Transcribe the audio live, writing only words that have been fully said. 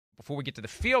before we get to the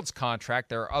Fields contract,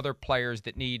 there are other players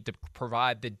that need to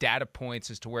provide the data points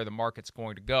as to where the market's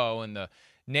going to go. And the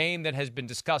name that has been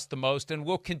discussed the most and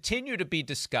will continue to be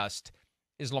discussed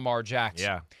is Lamar Jackson.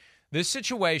 Yeah. This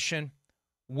situation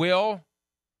will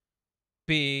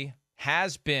be,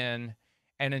 has been,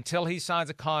 and until he signs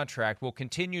a contract, will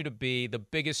continue to be the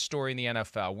biggest story in the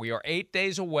NFL. We are 8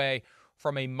 days away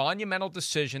from a monumental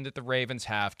decision that the Ravens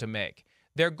have to make.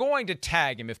 They're going to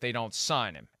tag him if they don't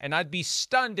sign him, and I'd be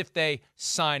stunned if they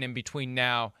sign him between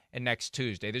now and next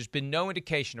Tuesday. There's been no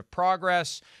indication of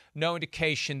progress, no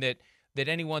indication that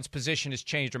anyone's position has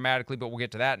changed dramatically, but we'll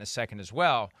get to that in a second as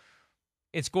well.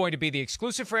 It's going to be the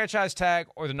exclusive franchise tag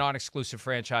or the non-exclusive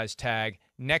franchise tag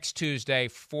next Tuesday,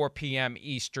 4 p.m.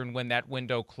 Eastern, when that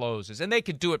window closes. And they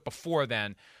could do it before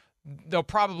then. They'll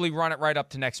probably run it right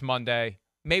up to next Monday.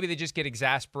 Maybe they just get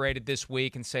exasperated this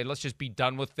week and say, let's just be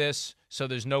done with this so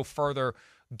there's no further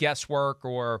guesswork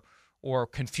or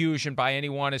confusion by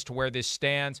anyone as to where this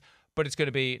stands. But it's going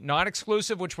to be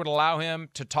non-exclusive, which would allow him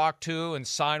to talk to and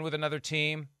sign with another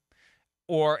team,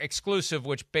 or exclusive,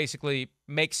 which basically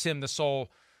makes him the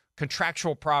sole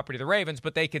contractual property of the Ravens,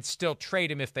 but they could still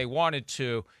trade him if they wanted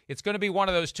to. It's going to be one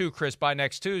of those two, Chris, by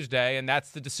next Tuesday, and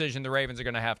that's the decision the Ravens are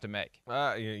going to have to make.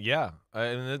 Yeah.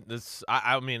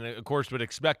 I mean, of course, would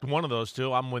expect one of those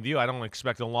two. I'm with you. I don't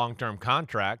expect a long-term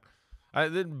contract.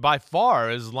 By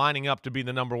far is lining up to be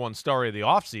the number one story of the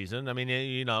offseason. I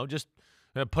mean, just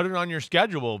put it on your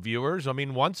schedule, viewers. I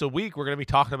mean, once a week we're going to be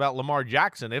talking about Lamar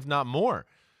Jackson, if not more.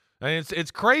 I mean, it's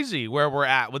crazy where we're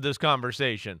at with this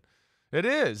conversation. It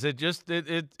is.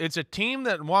 It's a team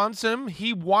that wants him.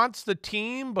 He wants the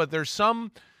team, but there's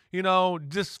some,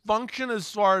 dysfunction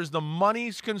as far as the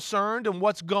money's concerned and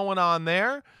what's going on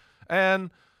there. And,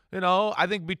 I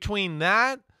think between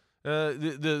that,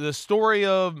 the story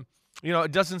of,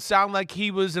 it doesn't sound like he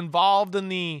was involved in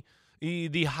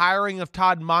the hiring of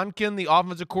Todd Monken, the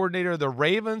offensive coordinator of the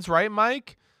Ravens, right,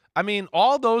 Mike? I mean,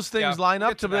 all those things line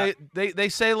up to be, they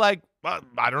say, like,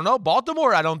 I don't know,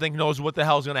 Baltimore, I don't think knows what the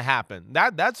hell's going to happen.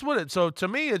 That's what it. So to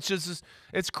me,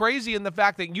 it's crazy in the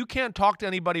fact that you can't talk to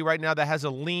anybody right now that has a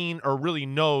lean or really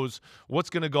knows what's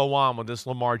going to go on with this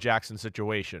Lamar Jackson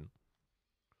situation.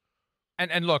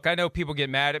 And look, I know people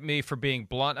get mad at me for being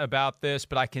blunt about this,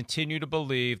 but I continue to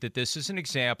believe that this is an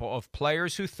example of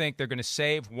players who think they're going to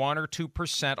save 1 or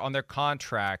 2% on their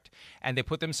contract, and they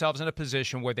put themselves in a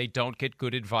position where they don't get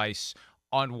good advice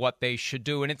on what they should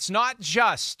do. And it's not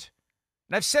just,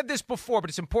 and I've said this before,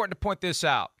 but it's important to point this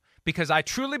out, because I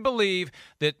truly believe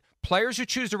that players who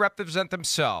choose to represent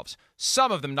themselves,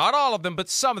 some of them, not all of them, but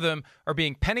some of them are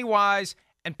being penny wise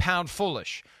and pound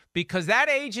foolish. Because that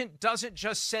agent doesn't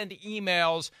just send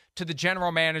emails to the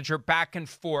general manager back and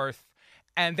forth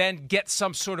and then get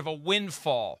some sort of a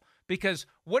windfall. Because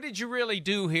what did you really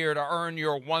do here to earn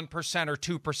your 1% or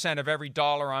 2% of every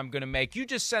dollar I'm going to make? You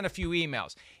just sent a few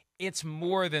emails. It's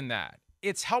more than that.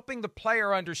 It's helping the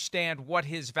player understand what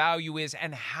his value is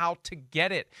and how to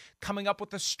get it, coming up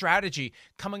with a strategy,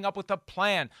 coming up with a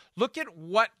plan. Look at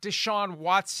what Deshaun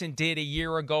Watson did a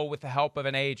year ago with the help of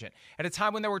an agent. At a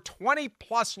time when there were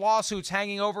 20-plus lawsuits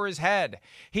hanging over his head,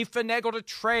 he finagled a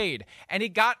trade, and he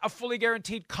got a fully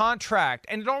guaranteed contract.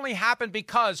 And it only happened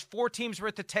because 4 teams were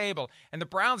at the table, and the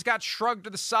Browns got shrugged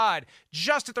to the side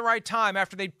just at the right time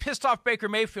after they'd pissed off Baker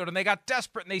Mayfield, and they got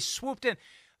desperate, and they swooped in.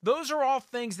 Those are all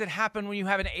things that happen when you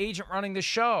have an agent running the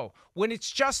show. When it's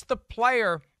just the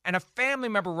player and a family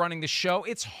member running the show,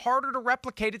 it's harder to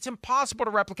replicate. It's impossible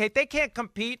to replicate. They can't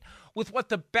compete with what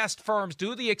the best firms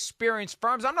do, the experienced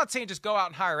firms. I'm not saying just go out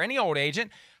and hire any old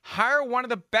agent. Hire one of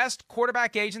the best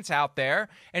quarterback agents out there,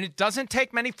 and it doesn't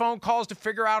take many phone calls to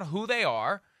figure out who they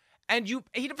are. And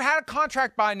he'd have had a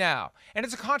contract by now, and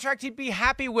it's a contract he'd be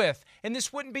happy with, and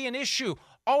this wouldn't be an issue.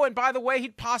 Oh, and by the way,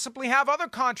 he'd possibly have other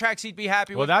contracts he'd be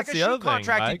happy with. Well, that's like the other thing,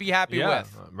 contract Mike. He'd be happy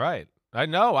with. Right. I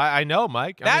know,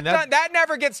 Mike. That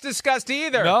never gets discussed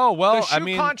either. No, well,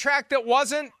 the contract that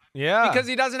wasn't. Yeah. Because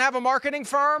he doesn't have a marketing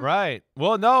firm? Right.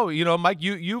 Well, no, Mike,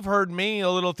 you've heard me a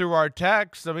little through our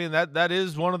text. I mean, that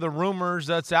is one of the rumors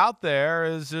that's out there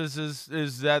is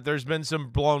that there's been some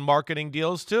blown marketing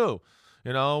deals too,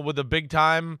 with a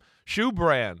big-time shoe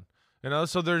brand.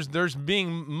 So there's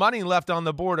being money left on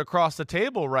the board across the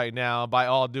table right now by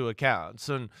all due accounts.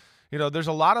 And, there's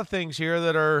a lot of things here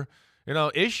that are,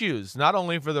 issues, not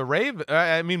only for the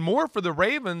more for the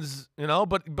Ravens,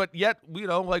 but yet,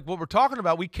 like what we're talking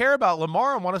about, we care about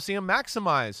Lamar and want to see him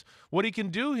maximize what he can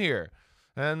do here.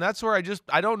 And that's where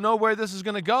I don't know where this is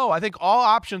going to go. I think all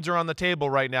options are on the table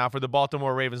right now for the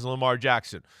Baltimore Ravens and Lamar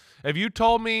Jackson. If you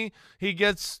told me he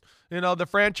gets, the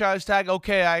franchise tag,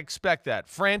 okay, I expect that.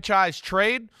 Franchise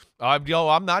trade,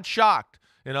 I'm not shocked.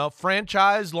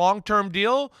 Franchise, long-term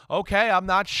deal, okay, I'm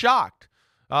not shocked.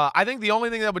 I think the only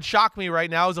thing that would shock me right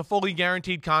now is a fully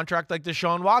guaranteed contract like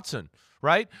Deshaun Watson,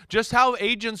 right? Just how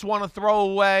agents want to throw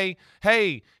away,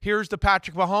 hey, here's the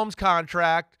Patrick Mahomes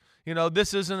contract.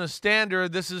 This isn't a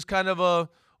standard. This is kind of a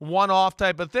one-off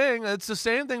type of thing. It's the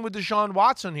same thing with Deshaun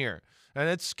Watson here. And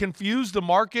it's confused the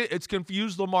market. It's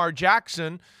confused Lamar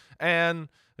Jackson. And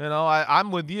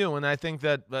I'm with you, and I think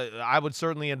that I would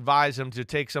certainly advise him to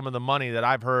take some of the money that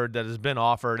I've heard that has been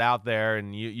offered out there,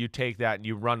 and you take that and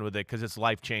you run with it because it's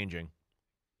life-changing.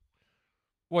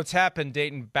 What's happened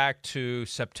dating back to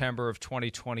September of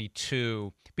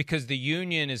 2022, because the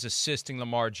union is assisting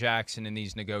Lamar Jackson in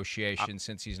these negotiations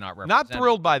since he's not represented. Not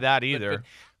thrilled by that either.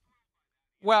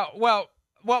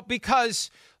 Well, because,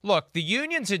 look, the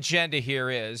union's agenda here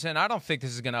is, and I don't think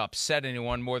this is going to upset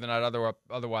anyone more than I'd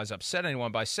otherwise upset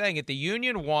anyone by saying it, the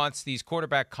union wants these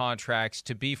quarterback contracts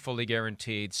to be fully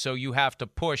guaranteed, so you have to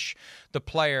push the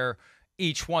player,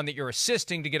 each one that you're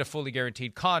assisting, to get a fully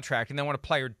guaranteed contract. And then when a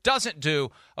player doesn't do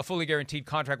a fully guaranteed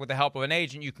contract with the help of an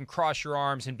agent, you can cross your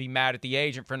arms and be mad at the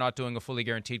agent for not doing a fully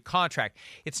guaranteed contract.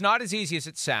 It's not as easy as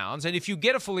it sounds. And if you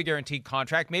get a fully guaranteed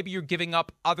contract, maybe you're giving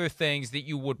up other things that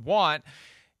you would want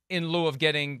in lieu of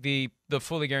getting the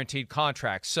fully guaranteed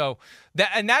contract. So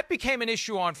that became an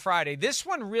issue on Friday. This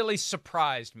one really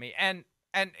surprised me. And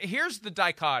here's the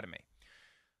dichotomy.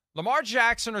 Lamar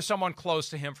Jackson or someone close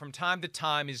to him from time to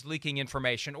time is leaking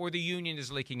information, or the union is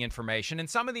leaking information, and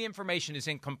some of the information is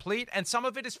incomplete, and some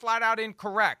of it is flat out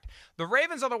incorrect. The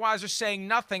Ravens otherwise are saying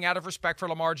nothing out of respect for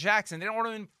Lamar Jackson. They don't want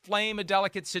to inflame a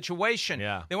delicate situation.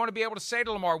 Yeah. They want to be able to say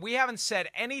to Lamar, we haven't said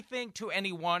anything to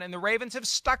anyone, and the Ravens have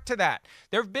stuck to that.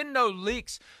 There have been no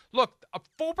leaks. Look, a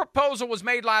full proposal was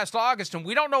made last August, and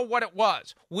we don't know what it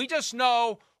was. We just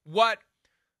know what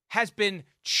has been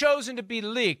chosen to be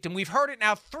leaked, and we've heard it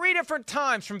now 3 different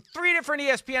times from 3 different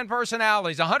ESPN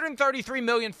personalities. $133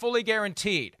 million fully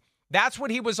guaranteed. That's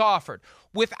what he was offered,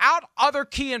 without other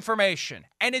key information,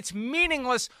 and it's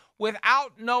meaningless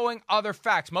without knowing other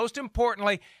facts. Most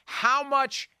importantly, how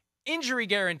much injury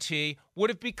guarantee would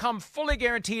have become fully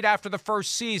guaranteed after the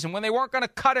first season when they weren't going to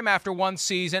cut him after one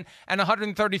season and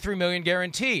 $133 million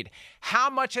guaranteed. How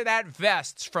much of that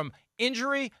vests from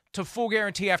injury to full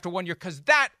guarantee after 1 year? Because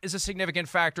that is a significant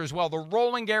factor as well. The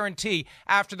rolling guarantee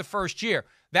after the first year.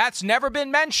 That's never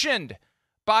been mentioned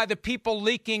by the people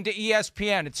leaking to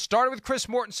ESPN. It started with Chris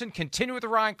Mortensen, continued with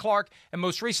Ryan Clark, and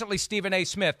most recently Stephen A.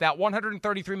 Smith. That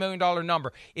 $133 million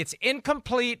number. It's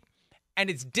incomplete and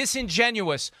it's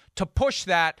disingenuous to push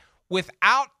that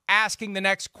without asking the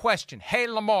next question. Hey,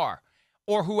 Lamar,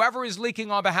 or whoever is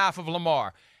leaking on behalf of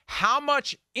Lamar, how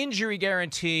much injury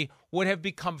guarantee would have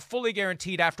become fully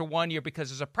guaranteed after 1 year?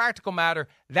 Because as a practical matter,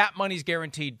 that money's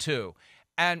guaranteed too.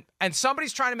 And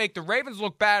somebody's trying to make the Ravens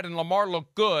look bad and Lamar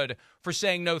look good for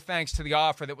saying no thanks to the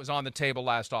offer that was on the table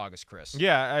last August, Chris.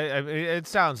 Yeah, it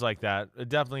sounds like that. It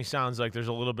definitely sounds like there's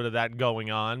a little bit of that going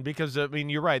on because, I mean,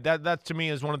 you're right. That to me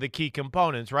is one of the key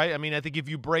components, right? I mean, I think if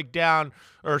you break down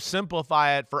or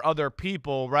simplify it for other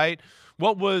people, right,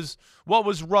 what was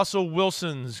Russell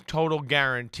Wilson's total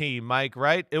guarantee, Mike,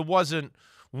 right? It wasn't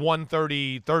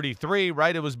 130-33,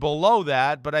 right? It was below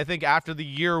that, but I think after the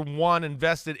year one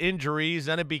invested injuries,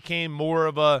 then it became more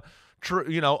of a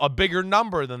bigger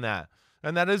number than that.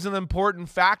 And that is an important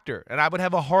factor. And I would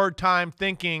have a hard time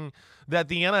thinking that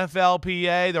the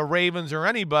NFLPA, the Ravens, or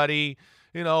anybody,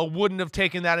 wouldn't have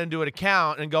taken that into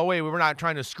account and go, wait, we're not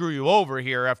trying to screw you over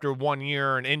here after 1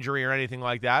 year, an injury or anything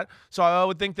like that. So I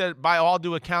would think that by all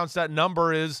due accounts, that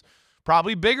number is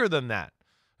probably bigger than that.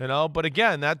 But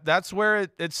again, that's where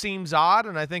it seems odd,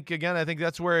 and I think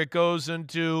that's where it goes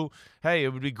into, hey,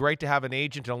 it would be great to have an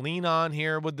agent to lean on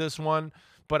here with this one,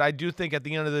 but I do think at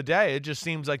the end of the day, it just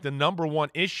seems like the number one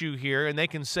issue here, and they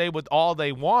can say with all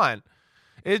they want,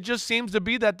 it just seems to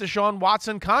be that Deshaun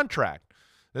Watson contract.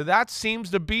 That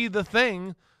seems to be the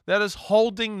thing that is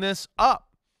holding this up,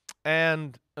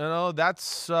 and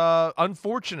that's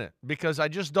unfortunate because I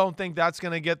just don't think that's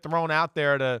going to get thrown out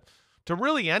there to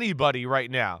really anybody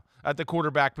right now at the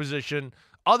quarterback position,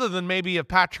 other than maybe if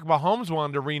Patrick Mahomes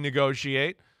wanted to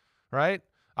renegotiate, right?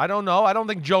 I don't know. I don't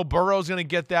think Joe Burrow's going to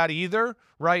get that either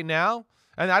right now.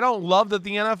 And I don't love that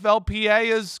the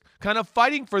NFLPA is kind of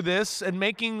fighting for this and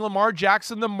making Lamar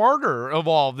Jackson the martyr of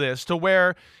all this to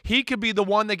where he could be the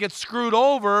one that gets screwed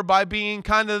over by being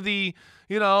kind of the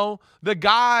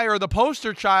guy or the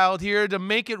poster child here to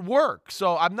make it work.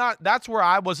 So that's where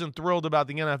I wasn't thrilled about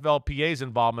the NFLPA's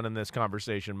involvement in this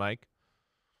conversation, Mike.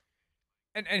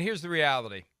 And here's the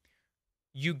reality.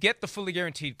 You get the fully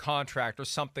guaranteed contract or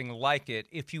something like it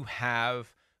if you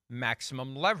have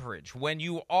maximum leverage. When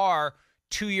you are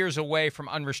 2 years away from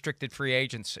unrestricted free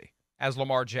agency, as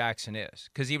Lamar Jackson is,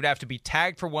 because he would have to be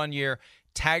tagged for 1 year,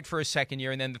 tagged for a second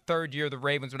year, and then the third year the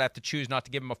Ravens would have to choose not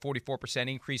to give him a 44%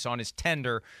 increase on his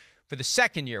tender for the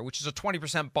second year, which is a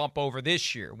 20% bump over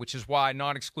this year, which is why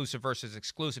non-exclusive versus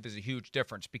exclusive is a huge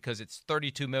difference, because it's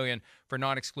 $32 million for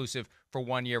non-exclusive for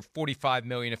 1 year, $45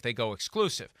 million if they go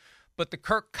exclusive. But the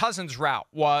Kirk Cousins route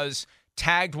was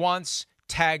tagged once,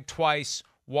 tagged twice,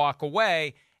 walk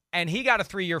away, and he got a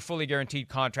 3-year fully guaranteed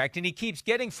contract, and he keeps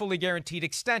getting fully guaranteed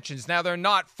extensions. Now, they're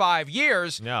not 5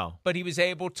 years, no, but he was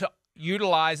able to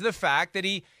utilize the fact that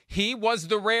he was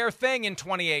the rare thing in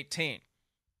 2018.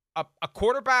 A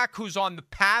quarterback who's on the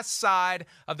pass side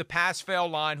of the pass-fail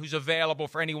line, who's available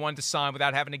for anyone to sign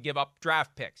without having to give up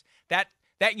draft picks. That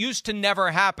used to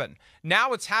never happen.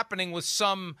 Now it's happening with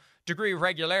some degree of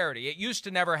regularity. It used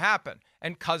to never happen,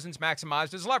 and Cousins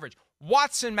maximized his leverage.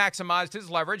 Watson maximized his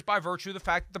leverage by virtue of the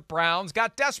fact that the Browns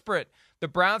got desperate. The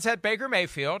Browns had Baker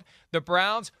Mayfield. The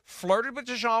Browns flirted with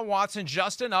Deshaun Watson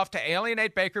just enough to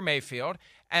alienate Baker Mayfield,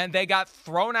 and they got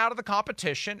thrown out of the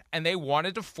competition, and they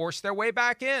wanted to force their way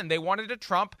back in. They wanted to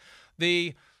trump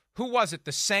the, who was it,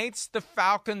 the Saints, the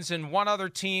Falcons, and one other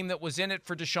team that was in it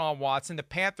for Deshaun Watson, the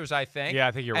Panthers, I think. Yeah,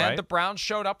 I think you're right. And the Browns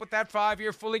showed up with that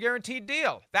 5-year fully guaranteed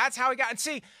deal. That's how he got. And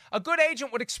see, a good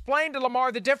agent would explain to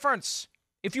Lamar the difference.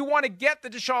 If you want to get the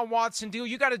Deshaun Watson deal,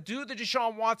 you got to do the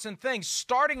Deshaun Watson thing,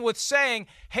 starting with saying,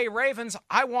 hey, Ravens,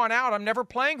 I want out. I'm never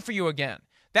playing for you again.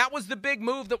 That was the big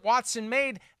move that Watson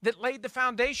made that laid the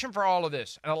foundation for all of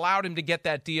this and allowed him to get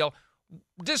that deal,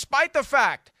 despite the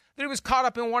fact that he was caught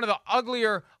up in one of the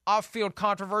uglier off-field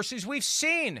controversies we've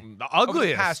seen over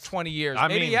the past 20 years,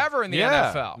 maybe ever in the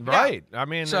NFL. Right. Yeah. I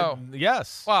mean,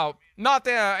 yes. Well, not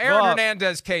the Aaron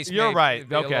Hernandez case. You're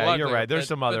right. Okay, you're right. There's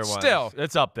some other ones. Still,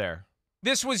 it's up there.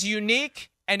 This was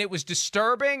unique, and it was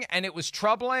disturbing, and it was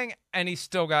troubling, and he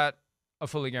still got a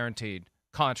fully guaranteed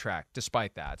contract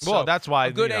despite that. Well, that's why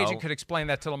a good agent could explain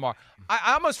that to Lamar.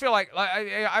 I almost feel like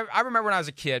I remember when I was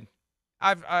a kid.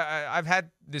 I've had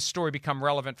this story become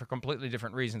relevant for completely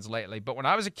different reasons lately. But when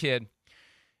I was a kid,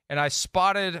 and I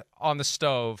spotted on the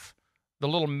stove the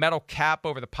little metal cap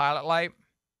over the pilot light,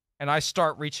 and I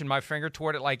start reaching my finger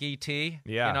toward it like E.T.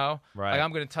 Yeah, you know, right. Like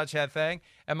I'm going to touch that thing,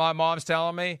 and my mom's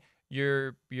telling me,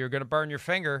 You're going to burn your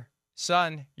finger,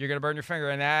 son. You're going to burn your finger.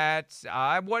 And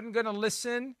I wasn't going to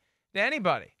listen to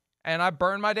anybody. And I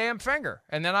burned my damn finger.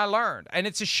 And then I learned. And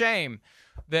it's a shame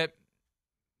that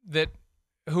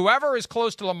whoever is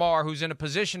close to Lamar, who's in a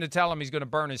position to tell him he's going to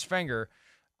burn his finger,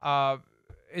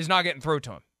 is not getting through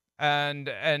to him. And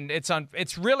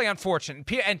it's really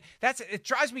unfortunate. And it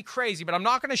drives me crazy, but I'm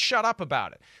not going to shut up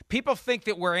about it. People think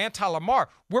that we're anti-Lamar.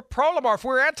 We're pro-Lamar. If we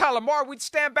were anti-Lamar, we'd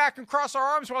stand back and cross our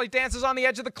arms while he dances on the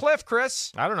edge of the cliff,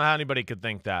 Chris. I don't know how anybody could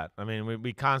think that. I mean,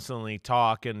 we constantly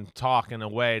talk in a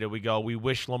way that we go, we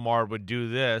wish Lamar would do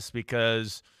this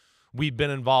because we've been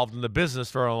involved in the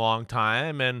business for a long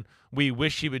time, and we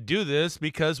wish he would do this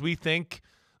because we think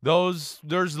there's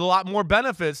a lot more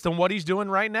benefits than what he's doing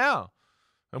right now.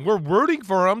 And we're rooting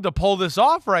for him to pull this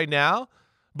off right now,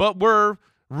 but we're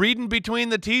reading between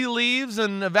the tea leaves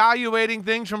and evaluating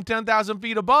things from 10,000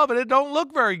 feet above, and it don't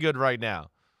look very good right now.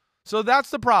 So that's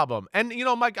the problem. And, you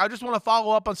know, Mike, I just want to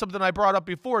follow up on something I brought up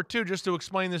before, too, just to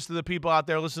explain this to the people out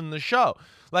there listening to the show.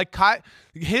 Like,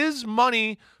 his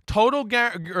money total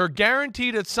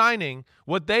guaranteed at signing,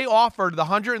 what they offered, the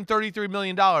 $133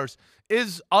 million,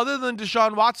 is, other than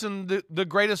Deshaun Watson, the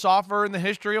greatest offer in the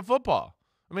history of football.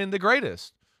 I mean, the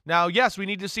greatest. Now, yes, we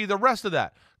need to see the rest of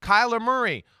that. Kyler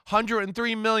Murray,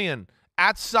 $103 million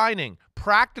at signing,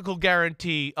 practical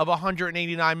guarantee of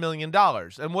 $189 million.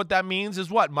 And what that means is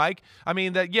what, Mike? I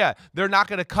mean, that, yeah, they're not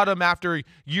going to cut him after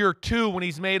year 2 when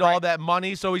he's made all that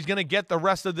money, so he's going to get the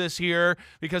rest of this year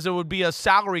because it would be a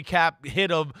salary cap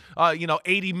hit of,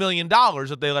 $80 million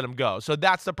if they let him go. So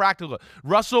that's the practical.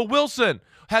 Russell Wilson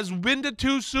has been to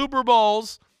 2 Super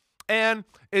Bowls and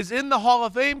is in the Hall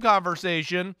of Fame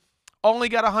conversation. Only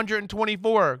got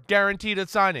 124 guaranteed at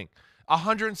signing,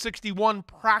 161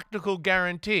 practical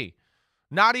guarantee.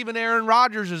 Not even Aaron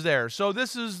Rodgers is there. So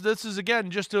this is again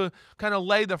just to kind of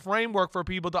lay the framework for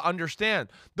people to understand.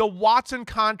 The Watson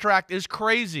contract is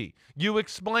crazy. You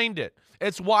explained it.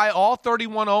 It's why all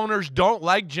 31 owners don't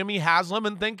like Jimmy Haslam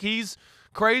and think he's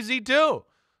crazy too,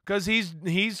 because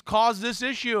he's caused this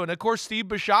issue. And of course, Steve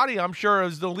Bisciotti, I'm sure,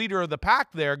 is the leader of the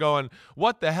pack there, going,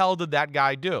 "What the hell did that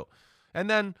guy do?" And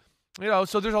then,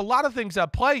 so there's a lot of things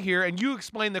at play here, and you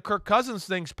explained the Kirk Cousins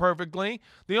things perfectly.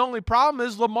 The only problem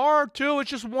is Lamar, too. It's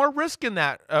just more risk in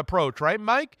that approach, right,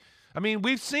 Mike? I mean,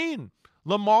 we've seen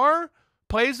Lamar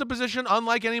plays the position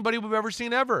unlike anybody we've ever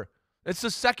seen ever. It's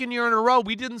the second year in a row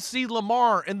we didn't see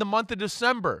Lamar in the month of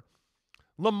December.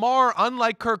 Lamar,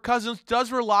 unlike Kirk Cousins,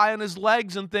 does rely on his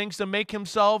legs and things to make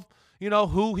himself,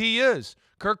 who he is.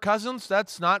 Kirk Cousins,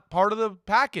 that's not part of the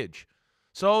package.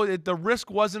 So the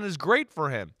risk wasn't as great for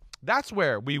him. That's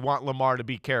where we want Lamar to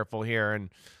be careful here.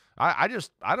 And I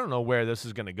don't know where this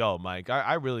is going to go, Mike.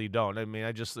 I really don't. I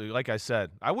mean, like I said,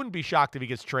 I wouldn't be shocked if he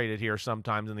gets traded here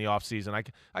sometimes in the offseason.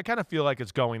 I kind of feel like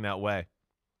it's going that way.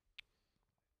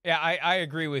 Yeah, I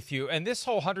agree with you. And this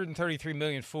whole $133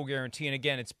 million full guarantee, and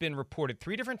again, it's been reported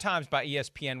 3 different times by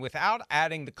ESPN without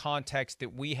adding the context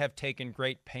that we have taken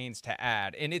great pains to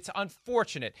add. And it's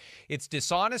unfortunate. It's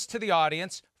dishonest to the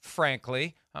audience,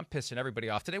 frankly. I'm pissing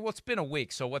everybody off today. Well, it's been a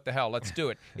week, so what the hell? Let's do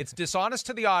it. It's dishonest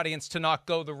to the audience to not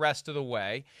go the rest of the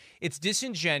way. It's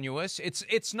disingenuous.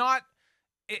 It's not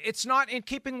in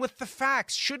keeping with the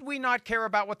facts. Should we not care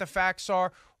about what the facts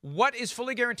are? What is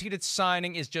fully guaranteed at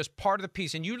signing is just part of the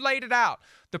piece. And you laid it out.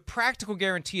 The practical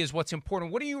guarantee is what's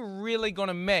important. What are you really going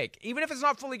to make? Even if it's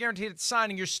not fully guaranteed at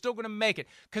signing, you're still going to make it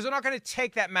because they're not going to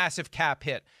take that massive cap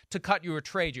hit to cut you or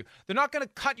trade you. They're not going to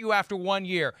cut you after 1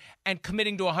 year and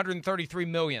committing to $133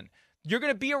 million. You're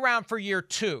going to be around for year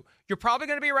 2. You're probably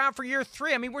going to be around for year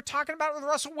 3. I mean, we're talking about it with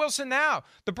Russell Wilson now.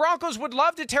 The Broncos would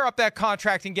love to tear up that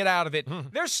contract and get out of it.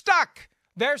 They're stuck.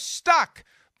 They're stuck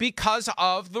because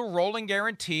of the rolling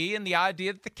guarantee and the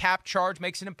idea that the cap charge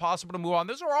makes it impossible to move on.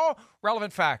 Those are all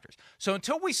relevant factors. So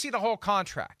until we see the whole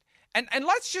contract, and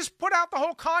let's just put out the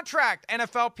whole contract,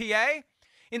 NFLPA,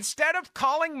 instead of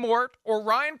calling Mort or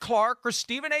Ryan Clark or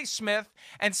Stephen A. Smith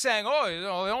and saying, they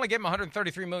only gave him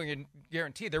 $133 million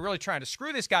guarantee, they're really trying to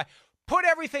screw this guy, put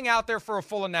everything out there for a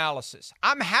full analysis.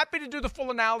 I'm happy to do the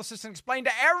full analysis and explain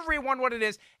to everyone what it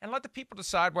is and let the people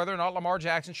decide whether or not Lamar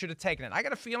Jackson should have taken it. I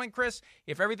got a feeling, Chris,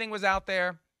 if everything was out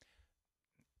there,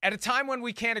 at a time when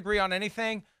we can't agree on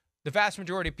anything, the vast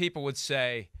majority of people would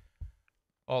say,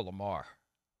 Lamar.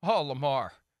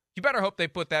 You better hope they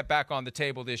put that back on the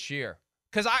table this year.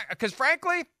 Because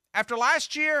frankly, after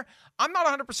last year, I'm not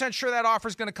 100% sure that offer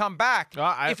is going to come back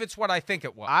if it's what I think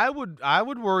it was. I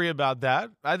would worry about that.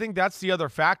 I think that's the other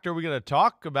factor we're going to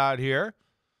talk about here.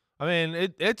 I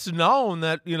mean, it's known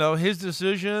that, his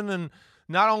decision and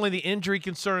not only the injury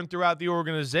concern throughout the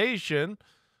organization,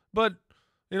 but,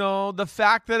 the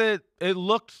fact that it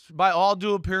looked by all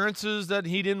due appearances that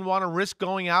he didn't want to risk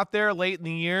going out there late in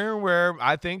the year where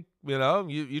I think,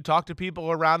 you talk to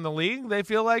people around the league, they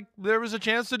feel like there was a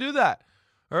chance to do that.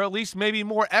 Or at least maybe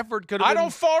more effort could have been. I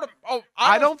don't fault him.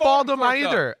 I don't fault him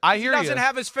either. I hear you. He doesn't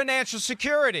have his financial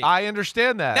security. I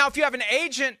understand that. Now, if you have an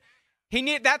agent,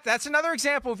 that's another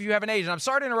example if you have an agent. I'm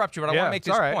sorry to interrupt you, but I want to make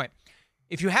this point.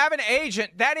 If you have an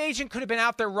agent, that agent could have been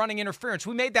out there running interference.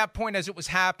 We made that point as it was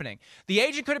happening. The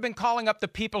agent could have been calling up the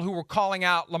people who were calling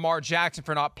out Lamar Jackson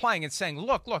for not playing and saying,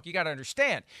 look, you got to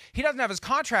understand. He doesn't have his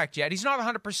contract yet. He's not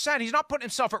 100%. He's not putting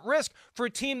himself at risk for a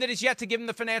team that is yet to give him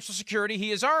the financial security he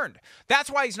has earned. That's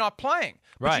why he's not playing.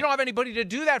 But you don't have anybody to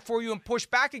do that for you and push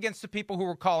back against the people who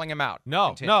were calling him out.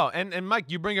 No. And Mike,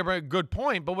 you bring up a good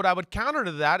point. But what I would counter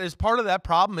to that is part of that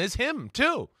problem is him,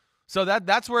 too. So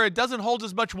that's where it doesn't hold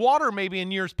as much water maybe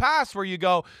in years past where you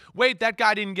go, wait, that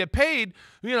guy didn't get paid.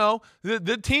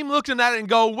 The team looks at that and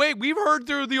go, wait, we've heard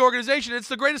through the organization it's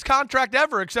the greatest contract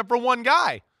ever except for one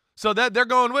guy. So that they're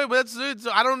going, wait,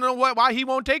 I don't know why he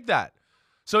won't take that.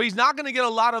 So he's not going to get a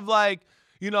lot of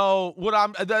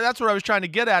that's what I was trying to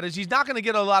get at is he's not going to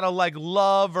get a lot of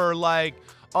love or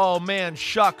oh man,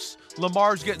 shucks,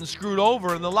 Lamar's getting screwed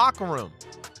over in the locker room.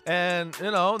 And, the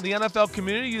NFL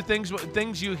community,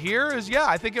 things you hear is,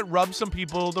 I think it rubs some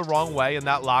people the wrong way in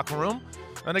that locker room.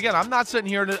 And again, I'm not sitting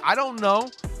here I don't know.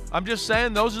 I'm just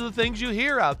saying those are the things you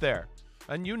hear out there.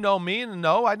 And you know me and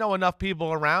I know enough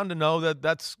people around to know that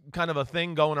that's kind of a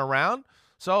thing going around.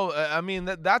 So,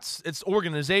 it's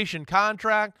organization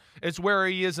contract. It's where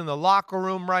he is in the locker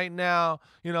room right now.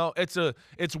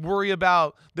 It's worry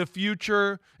about the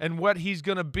future and what he's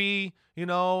going to be.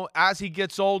 As he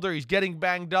gets older, he's getting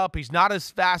banged up. He's not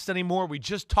as fast anymore. We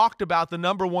just talked about the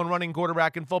number one running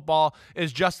quarterback in football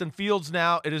is Justin Fields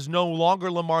now. It is no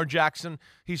longer Lamar Jackson.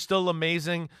 He's still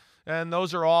amazing. And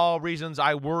those are all reasons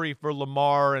I worry for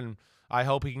Lamar, and I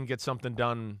hope he can get something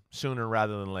done sooner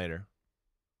rather than later.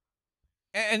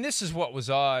 And this is what was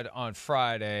odd on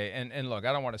Friday. And look,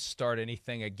 I don't want to start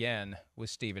anything again with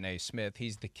Stephen A. Smith.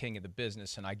 He's the king of the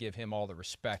business, and I give him all the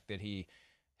respect that he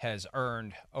has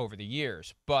earned over the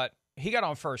years. But he got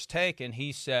on First Take, and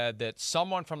he said that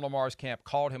someone from Lamar's camp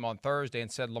called him on Thursday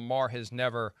and said Lamar has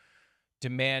never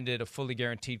demanded a fully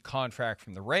guaranteed contract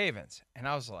from the Ravens. And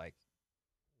I was like,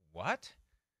 what?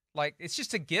 It's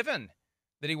just a given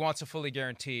that he wants a fully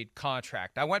guaranteed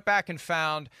contract. I went back and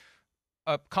found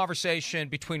a conversation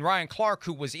between Ryan Clark,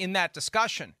 who was in that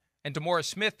discussion, and DeMaurice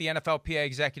Smith, the NFLPA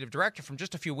executive director, from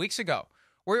just a few weeks ago,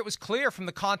 where it was clear from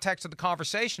the context of the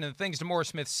conversation and the things DeMaurice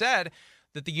Smith said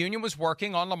that the union was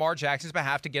working on Lamar Jackson's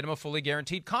behalf to get him a fully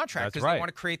guaranteed contract because they want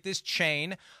to create this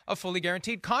chain of fully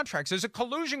guaranteed contracts. There's a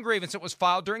collusion grievance that was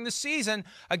filed during the season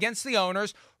against the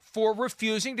owners for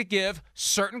refusing to give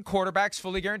certain quarterbacks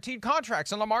fully guaranteed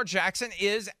contracts. And Lamar Jackson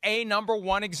is a number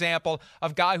one example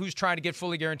of guy who's trying to get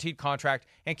fully guaranteed contract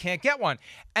and can't get one.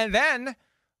 And then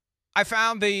I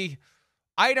found the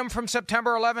item from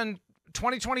September 11,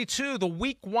 2022, the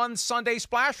Week 1 Sunday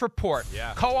Splash Report,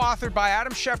 co-authored by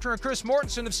Adam Schefter and Chris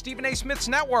Mortensen of Stephen A. Smith's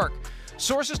network.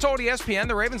 Sources told ESPN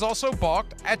the Ravens also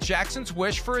balked at Jackson's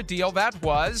wish for a deal that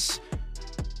was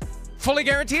fully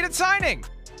guaranteed at signing.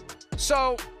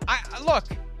 So,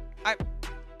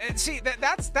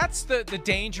 that's the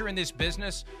danger in this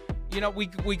business. You know,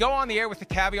 we go on the air with the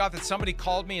caveat that somebody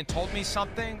called me and told me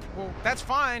something. Well, that's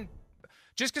fine.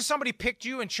 Just because somebody picked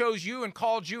you and chose you and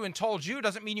called you and told you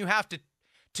doesn't mean you have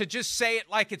to just say it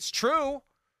like it's true.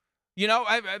 You know,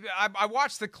 I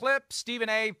watched the clip. Stephen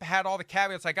A. had all the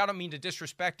caveats. Like, I don't mean to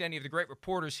disrespect any of the great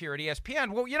reporters here at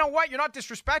ESPN. Well, you know what? You're not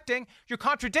disrespecting. You're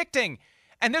contradicting.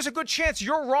 And there's a good chance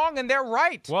you're wrong and they're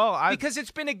right. Well, because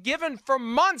it's been a given for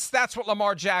months. That's what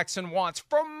Lamar Jackson wants.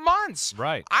 For months.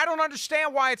 Right. I don't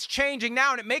understand why it's changing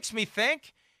now. And it makes me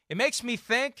think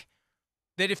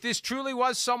that if this truly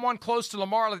was someone close to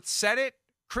Lamar that said it,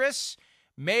 Chris,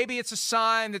 maybe it's a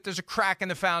sign that there's a crack in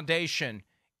the foundation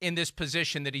in this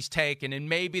position that he's taken, and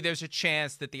maybe there's a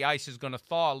chance that the ice is going to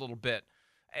thaw a little bit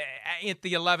at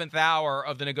the 11th hour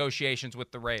of the negotiations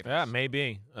with the Ravens. Yeah,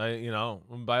 maybe.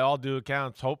 By all due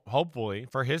accounts, hopefully,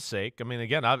 for his sake. I mean,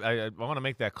 again, I want to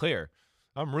make that clear.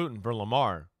 I'm rooting for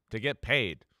Lamar to get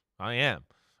paid. I am.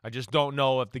 I just don't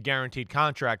know if the guaranteed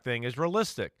contract thing is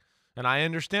realistic. And I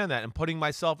understand that. And putting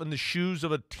myself in the shoes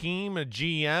of a team, a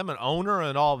GM, an owner,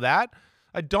 and all that,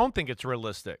 I don't think it's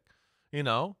realistic. You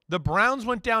know, the Browns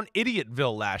went down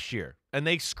Idiotville last year, and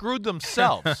they screwed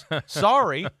themselves.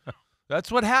 Sorry. That's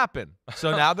what happened.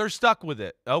 So now they're stuck with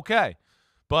it. Okay.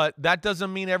 But that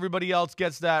doesn't mean everybody else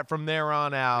gets that from there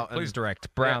on out. Please direct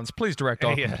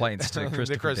all complaints to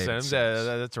Christopher David Simms.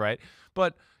 That's right.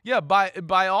 But yeah,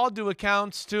 by all due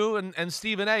accounts too, and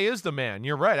Stephen A. is the man.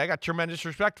 You're right. I got tremendous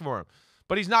respect for him.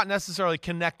 But he's not necessarily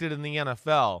connected in the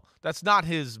NFL. That's not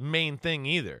his main thing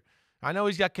either. I know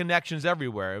he's got connections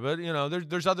everywhere, but you know,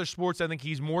 there's other sports I think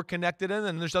he's more connected in,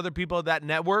 and there's other people at that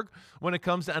network when it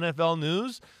comes to NFL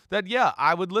news that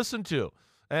I would listen to.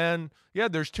 And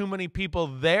there's too many people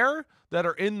there that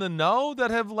are in the know that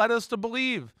have led us to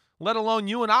believe, let alone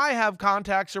you and I have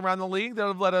contacts around the league that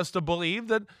have led us to believe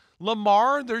that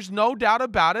Lamar, there's no doubt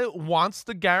about it, wanted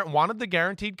the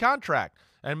guaranteed contract.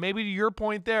 And maybe to your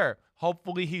point there,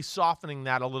 hopefully he's softening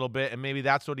that a little bit, and maybe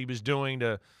that's what he was doing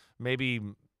to maybe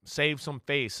save some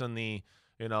face in the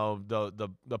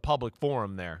public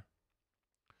forum there.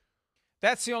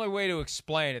 That's the only way to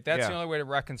explain it. That's the only way to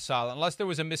reconcile it. Unless there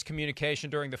was a miscommunication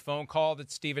during the phone call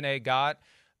that Stephen A. got,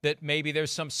 that maybe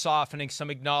there's some softening, some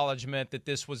acknowledgement that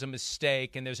this was a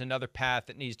mistake and there's another path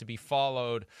that needs to be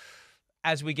followed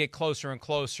as we get closer and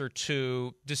closer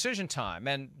to decision time.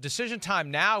 And decision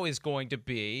time now is going to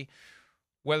be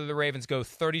whether the Ravens go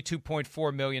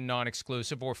 $32.4 million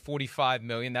non-exclusive or $45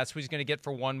 million. That's what he's going to get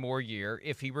for one more year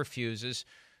if he refuses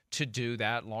to do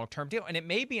that long-term deal. And it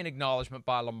may be an acknowledgement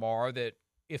by Lamar that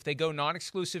if they go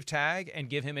non-exclusive tag and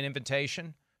give him an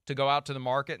invitation to go out to the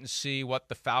market and see what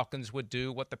the Falcons would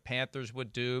do, what the Panthers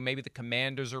would do, maybe the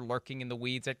Commanders are lurking in the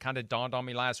weeds. That kind of dawned on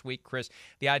me last week, Chris.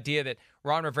 The idea that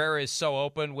Ron Rivera is so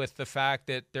open with the fact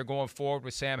that they're going forward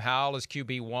with Sam Howell as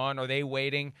QB1. Are they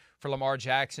waiting for Lamar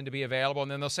Jackson to be available? And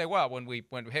then they'll say, well, when we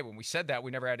said that, we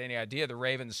never had any idea the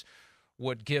Ravens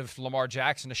would give Lamar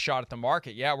Jackson a shot at the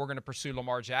market. Yeah, we're going to pursue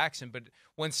Lamar Jackson. But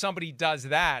when somebody does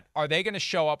that, are they going to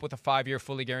show up with a 5-year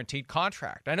fully guaranteed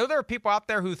contract? I know there are people out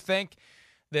there who think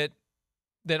that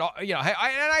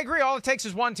I agree, all it takes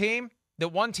is one team,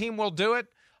 that one team will do it.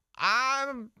 I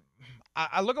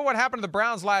look at what happened to the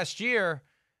Browns last year,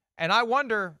 and I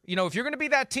wonder, if you're going to be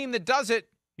that team that does it,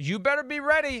 you better be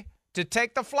ready to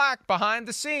take the flack behind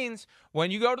the scenes.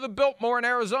 When you go to the Biltmore in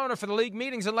Arizona for the league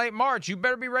meetings in late March, you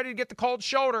better be ready to get the cold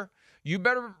shoulder. You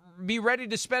better be ready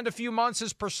to spend a few months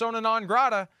as persona non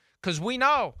grata, because we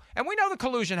know the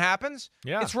collusion happens.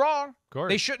 Yeah, it's wrong. Of course.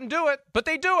 They shouldn't do it, but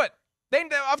they do it.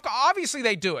 Obviously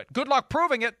they do it. Good luck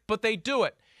proving it, but they do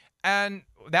it. And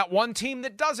that one team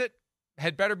that does it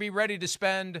had better be ready to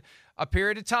spend a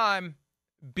period of time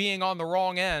being on the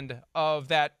wrong end of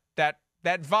that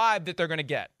vibe that they're going to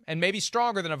get, and maybe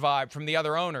stronger than a vibe from the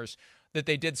other owners that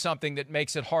they did something that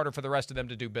makes it harder for the rest of them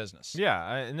to do business.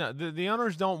 Yeah, no, the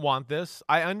owners don't want this.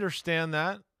 I understand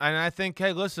that. And I think,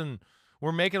 hey, listen,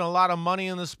 we're making a lot of money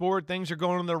in the sport. Things are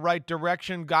going in the right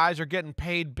direction. Guys are getting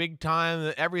paid big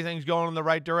time. Everything's going in the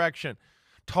right direction.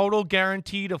 Total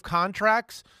guaranteed of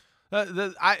contracts,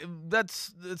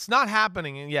 it's not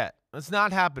happening yet. It's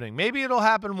not happening. Maybe it'll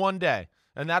happen one day,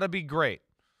 and that'll be great,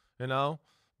 you know?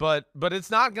 But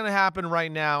it's not going to happen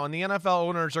right now, and the NFL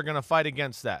owners are going to fight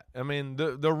against that. I mean,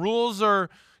 the rules are,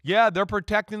 yeah, they're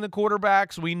protecting the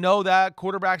quarterbacks. We know that.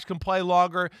 Quarterbacks can play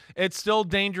longer. It's still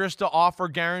dangerous to offer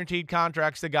guaranteed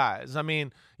contracts to guys. I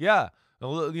mean, yeah,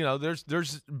 you know,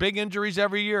 there's big injuries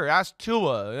every year. Ask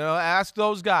Tua, you know, ask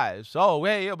those guys. Oh,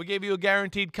 hey, yeah, we gave you a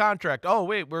guaranteed contract. Oh,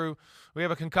 wait, we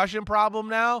have a concussion problem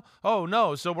now? Oh,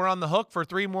 no, so we're on the hook for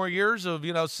 3 more years of,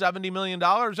 you know, $70 million?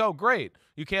 Oh, great.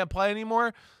 You can't play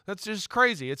anymore? That's just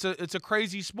crazy. It's a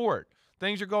crazy sport.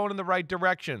 Things are going in the right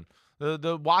direction.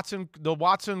 The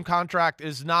Watson contract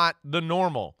is not the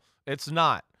normal. It's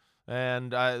not.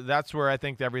 And that's where I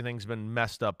think everything's been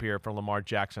messed up here for Lamar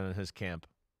Jackson and his camp.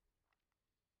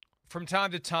 From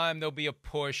time to time, there'll be a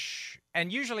push,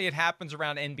 and usually it happens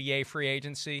around NBA free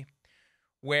agency,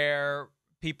 where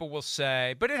people will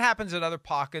say, but it happens at other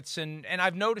pockets, and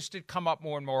I've noticed it come up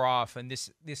more and more often,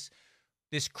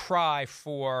 this cry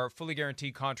for fully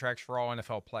guaranteed contracts for all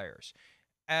NFL players.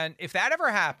 And if that ever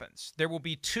happens, there will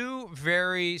be 2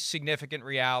 very significant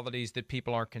realities that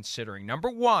people aren't considering. Number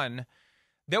one,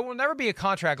 there will never be a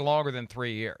contract longer than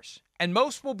 3 years, and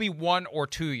most will be 1 or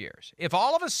 2 years. If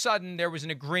all of a sudden there was an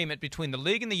agreement between the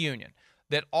league and the union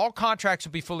that all contracts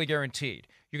will be fully guaranteed,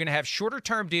 you're going to have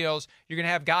shorter-term deals, you're going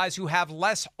to have guys who have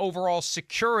less overall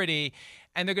security,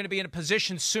 and they're going to be in a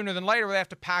position sooner than later where they have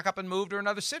to pack up and move to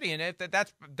another city. And if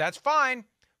that's fine.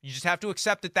 You just have to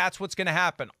accept that that's what's going to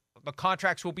happen. The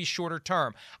contracts will be shorter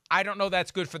term. I don't know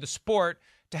that's good for the sport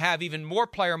to have even more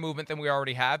player movement than we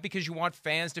already have, because you want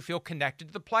fans to feel connected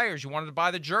to the players. You want them to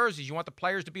buy the jerseys. You want the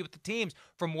players to be with the teams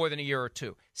for more than a year or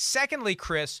 2. Secondly,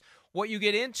 Chris, what you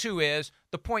get into is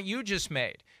the point you just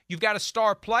made. You've got a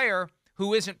star player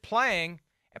who isn't playing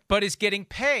but is getting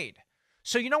paid.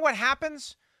 So you know what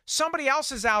happens? Somebody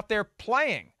else is out there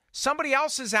playing. Somebody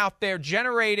else is out there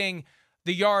generating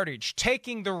the yardage,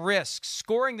 taking the risks,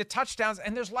 scoring the touchdowns,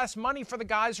 and there's less money for the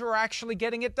guys who are actually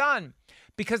getting it done,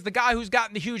 because the guy who's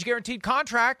gotten the huge guaranteed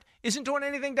contract isn't doing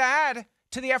anything to add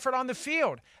to the effort on the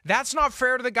field. That's not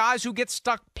fair to the guys who get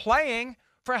stuck playing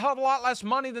for a hell of a lot less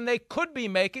money than they could be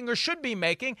making or should be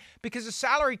making, because the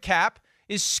salary cap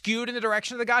is skewed in the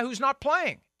direction of the guy who's not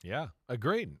playing. Yeah,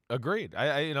 agreed. I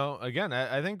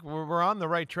think we're on the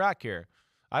right track here.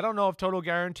 I don't know if total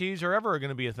guarantees are ever going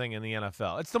to be a thing in the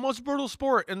NFL. It's the most brutal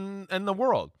sport in the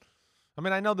world. I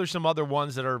mean, I know there's some other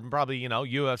ones that are probably, you know,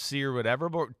 UFC or whatever,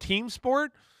 but team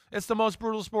sport, it's the most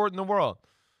brutal sport in the world.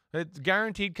 It's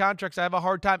guaranteed contracts, I have a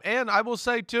hard time. And I will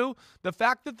say, too, the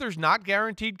fact that there's not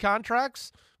guaranteed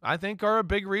contracts, I think, are a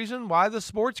big reason why the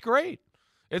sport's great.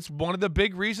 It's one of the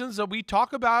big reasons that we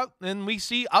talk about and we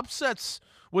see upsets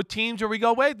with teams where we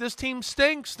go, wait, this team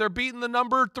stinks. They're beating the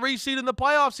number 3 seed in the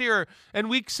playoffs here in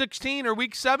week 16 or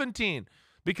week 17.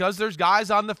 Because there's guys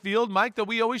on the field, Mike, that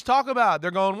we always talk about. They're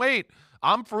going, wait,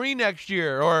 I'm free next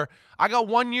year. Or I got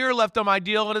 1 year left on my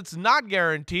deal and it's not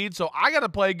guaranteed, so I got to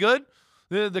play good.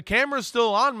 The camera's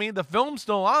still on me. The film's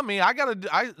still on me.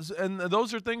 And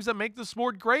those are things that make the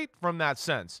sport great from that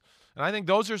sense. And I think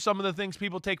those are some of the things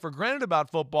people take for granted about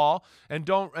football and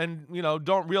don't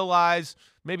realize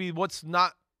maybe what's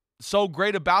not so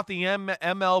great about the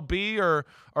MLB or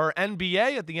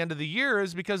NBA at the end of the year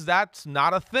is because that's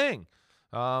not a thing.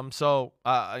 I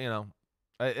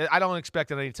don't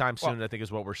expect it anytime soon, I think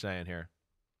is what we're saying here.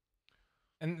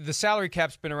 And the salary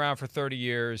cap's been around for 30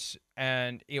 years,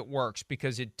 and it works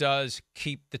because it does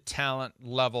keep the talent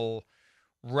level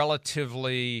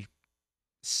relatively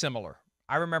similar.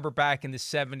 I remember back in the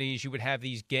 70s, you would have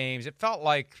these games. It felt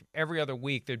like every other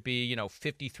week there'd be,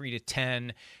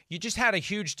 53-10. You just had a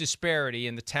huge disparity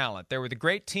in the talent. There were the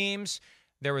great teams,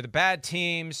 there were the bad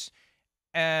teams,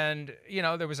 and,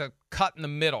 there was a cut in the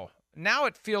middle. Now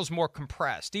it feels more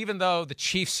compressed, even though the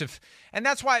Chiefs have, and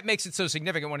that's why it makes it so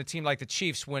significant when a team like the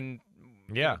Chiefs win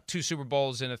 2 Super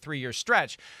Bowls in a 3-year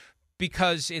stretch,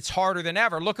 because it's harder than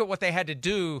ever. Look at what they had to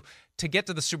do to get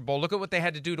to the Super Bowl. Look at what they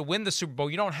had to do to win the Super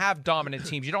Bowl. You don't have dominant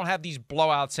teams. You don't have these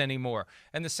blowouts anymore.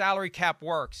 And the salary cap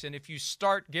works. And if you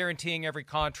start guaranteeing every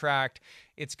contract,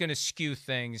 it's going to skew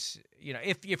things.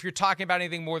 If you're talking about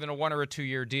anything more than a 1 or a 2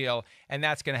 year deal, and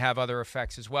that's going to have other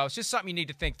effects as well. It's just something you need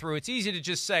to think through. It's easy to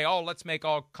just say, oh, let's make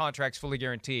all contracts fully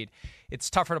guaranteed. It's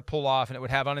tougher to pull off, and it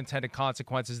would have unintended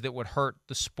consequences that would hurt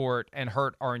the sport and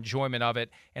hurt our enjoyment of it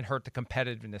and hurt the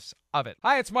competitiveness of it.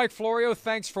 Hi, it's Mike Florio.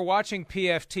 Thanks for watching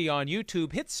PFT on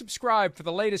YouTube. Hit subscribe for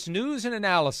the latest news and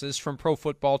analysis from Pro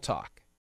Football Talk.